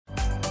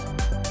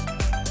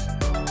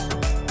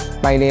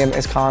My name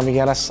is Conor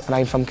Magennis and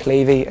I'm from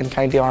Clevie in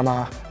County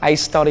Armagh. I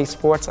study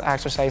sports,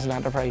 exercise and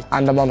enterprise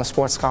and I'm on a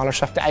sports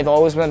scholarship. I've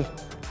always been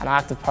an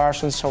active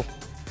person, so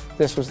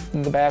this was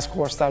the best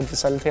course that would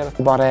facilitate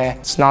it. But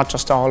it's not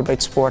just all about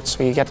sports,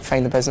 so you get to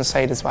find the business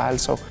side as well.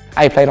 So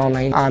I played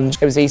online and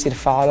it was easy to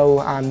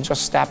follow, and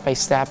just step by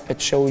step it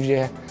showed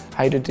you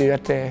how to do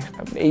it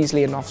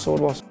easily enough, so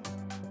it was.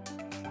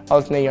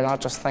 Ultimately, you're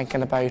not just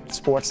thinking about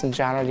sports in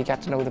general, you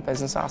get to know the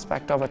business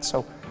aspect of it,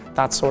 so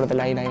that's sort of the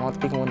line I want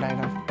to be going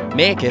down on.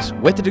 Make it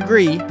with a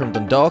degree from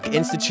Dundalk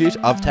Institute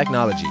of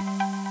Technology.